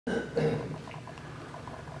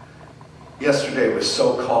Yesterday was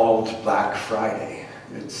so-called Black Friday.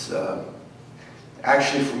 It's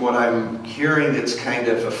actually, from what I'm hearing, it's kind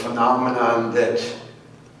of a phenomenon that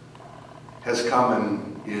has come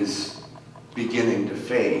and is beginning to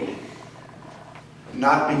fade.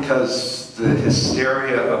 Not because the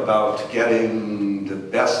hysteria about getting the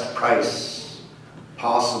best price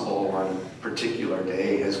possible on a particular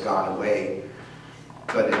day has gone away,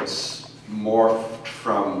 but it's morphed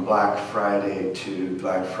from Black Friday to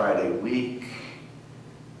Black Friday week,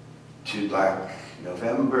 to Black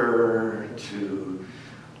November, to,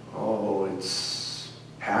 oh, it's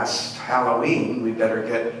past Halloween, we better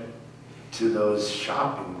get to those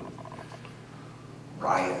shopping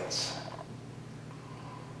riots.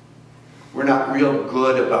 We're not real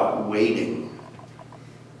good about waiting.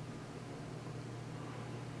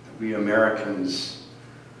 We Americans,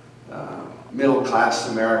 middle-class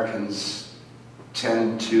Americans,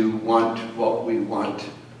 tend to want what we want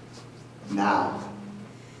now.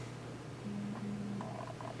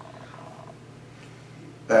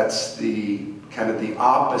 That's the kind of the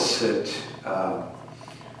opposite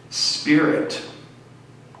spirit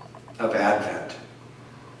of Advent.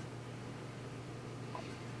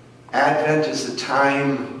 Advent is a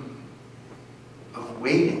time of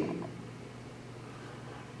waiting.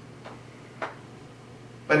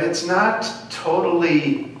 But it's not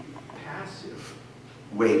totally passive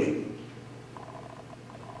waiting.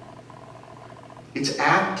 It's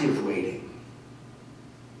active waiting.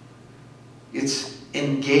 It's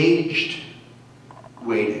engaged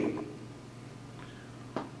waiting.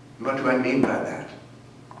 What do I mean by that?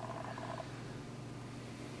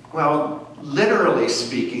 Well, literally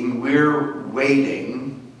speaking, we're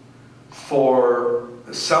waiting for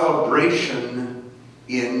a celebration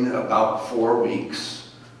in about 4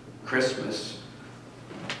 weeks, Christmas,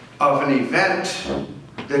 of an event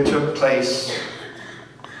that took place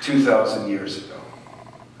 2,000 years ago.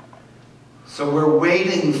 So we're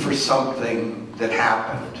waiting for something that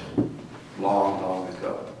happened long, long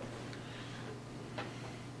ago.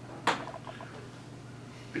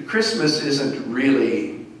 But Christmas isn't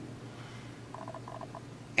really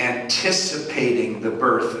anticipating the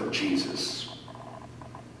birth of Jesus.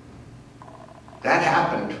 That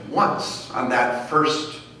happened once on that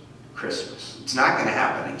first Christmas. It's not going to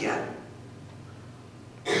happen again.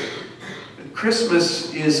 But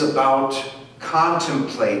Christmas is about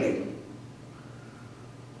contemplating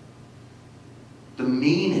the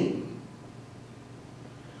meaning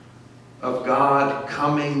of God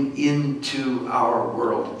coming into our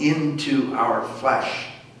world, into our flesh,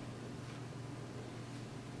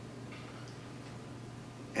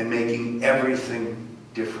 and making everything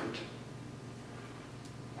different.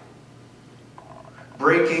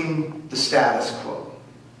 Breaking the status quo.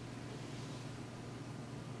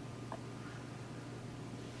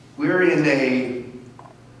 We're in a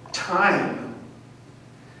time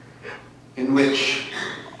in which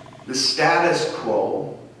the status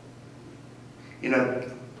quo, in a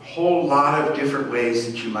whole lot of different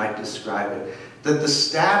ways that you might describe it, that the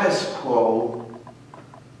status quo,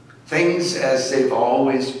 things as they've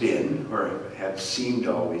always been, or have seemed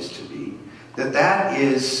always to be, that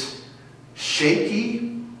is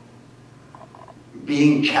shaky,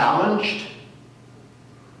 being challenged,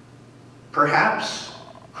 perhaps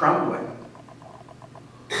crumbling.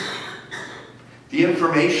 The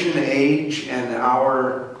information age and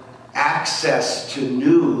our access to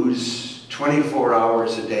news 24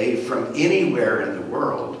 hours a day from anywhere in the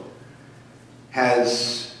world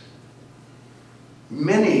has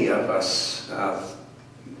many of us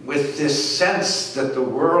with this sense that the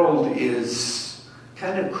world is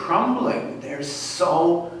kind of crumbling. There's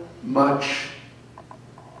so much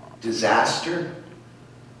disaster,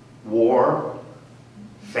 war,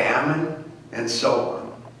 famine, and so on.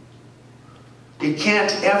 It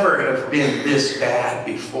can't ever have been this bad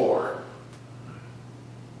before.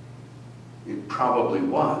 It probably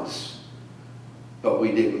was, but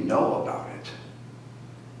we didn't know about it.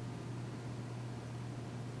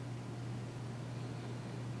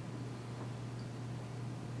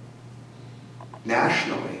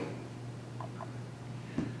 Nationally,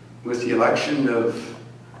 with the election of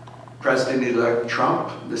President-elect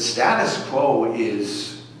Trump, the status quo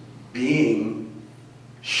is being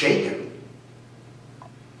shaken.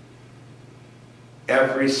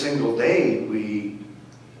 Every single day we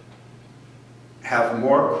have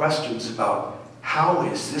more questions about how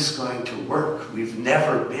is this going to work? We've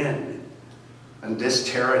never been in this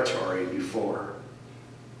territory before.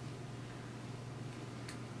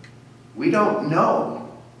 We don't know.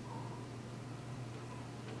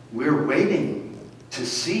 We're waiting to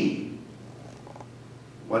see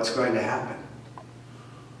what's going to happen.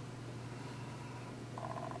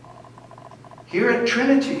 Here at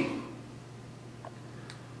Trinity,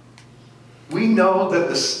 we know that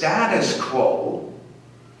the status quo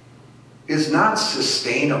is not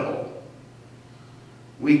sustainable.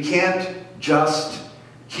 We can't just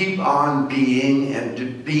keep on being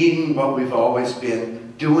and being what we've always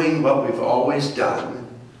been, doing what we've always done,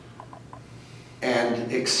 and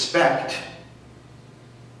expect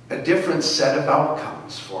a different set of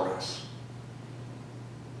outcomes for us.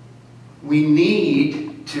 We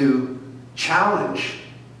need to challenge,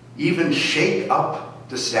 even shake up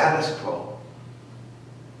the status quo.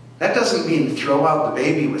 That doesn't mean throw out the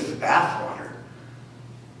baby with the bathwater.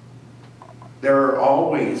 There are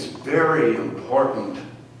always very important,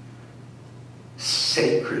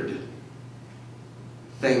 sacred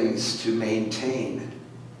things to maintain,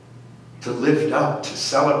 to lift up, to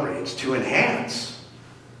celebrate, to enhance.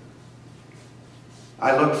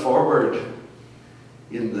 I look forward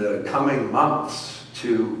in the coming months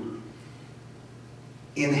to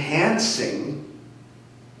enhancing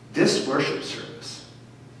this worship service,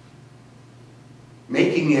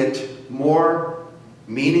 making it more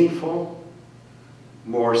meaningful,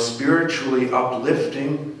 more spiritually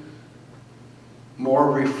uplifting,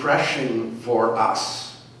 more refreshing for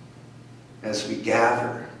us as we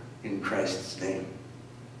gather in Christ's name.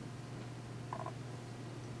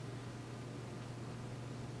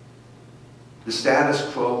 The status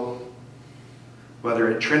quo,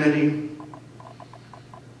 whether at Trinity,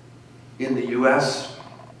 in the U.S.,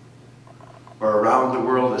 or around the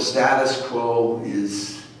world, the status quo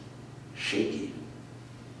is shaky.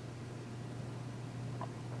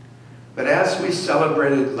 But as we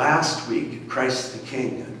celebrated last week, Christ the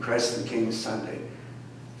King, and Christ the King Sunday,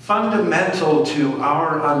 fundamental to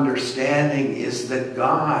our understanding is that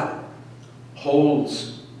God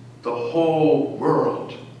holds the whole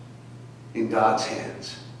world in God's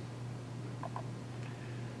hands.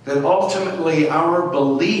 That ultimately our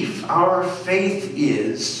belief, our faith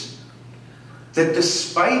is that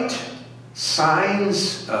despite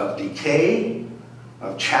signs of decay,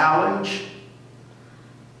 of challenge,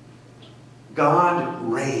 God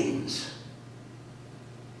reigns.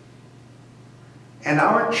 And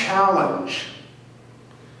our challenge,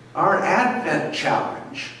 our Advent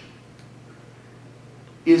challenge,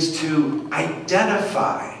 is to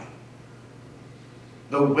identify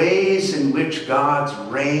the ways in which God's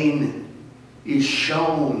reign is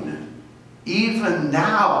shown, even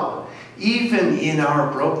now, even in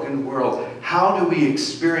our broken world. How do we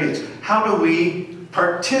experience, how do we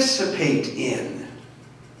participate in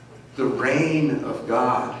the reign of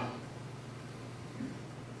God?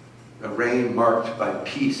 A reign marked by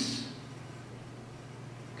peace,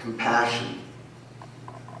 compassion,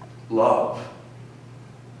 love,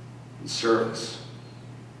 and service.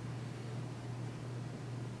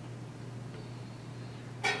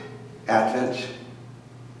 Advent,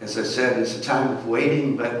 as I said, is a time of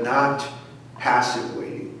waiting, but not passive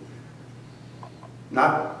waiting.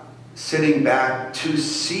 Not sitting back to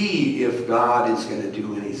see if God is going to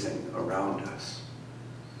do anything around us.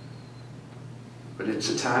 But it's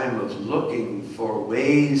a time of looking for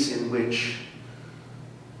ways in which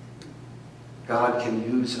God can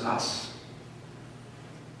use us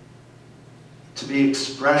to be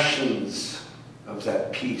expressions of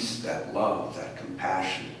that peace, that love, that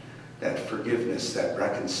compassion, that forgiveness, that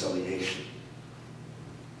reconciliation.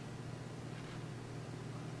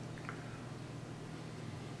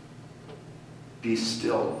 Be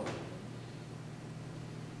still,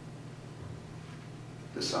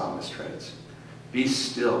 the psalmist writes. Be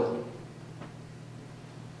still.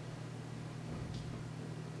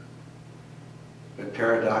 But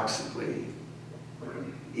paradoxically,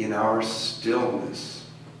 in our stillness,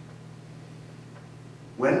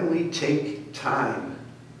 when we take time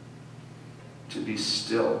to be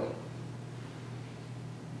still,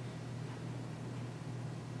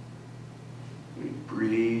 we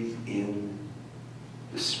breathe in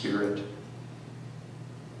the Spirit.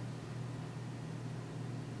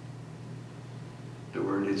 The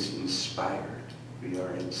word is inspired. We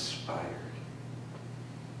are inspired.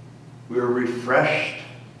 We're refreshed.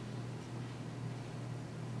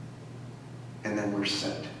 And then we're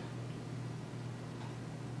sent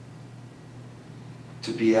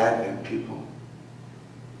to be Advent people.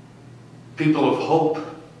 People of hope.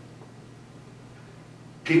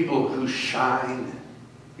 People who shine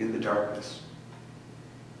in the darkness.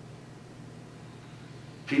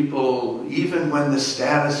 People, even when the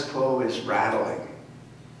status quo is rattling,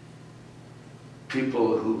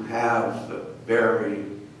 people who have a very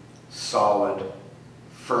solid,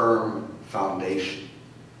 firm foundation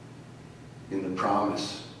in the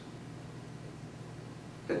promise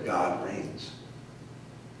that God reigns.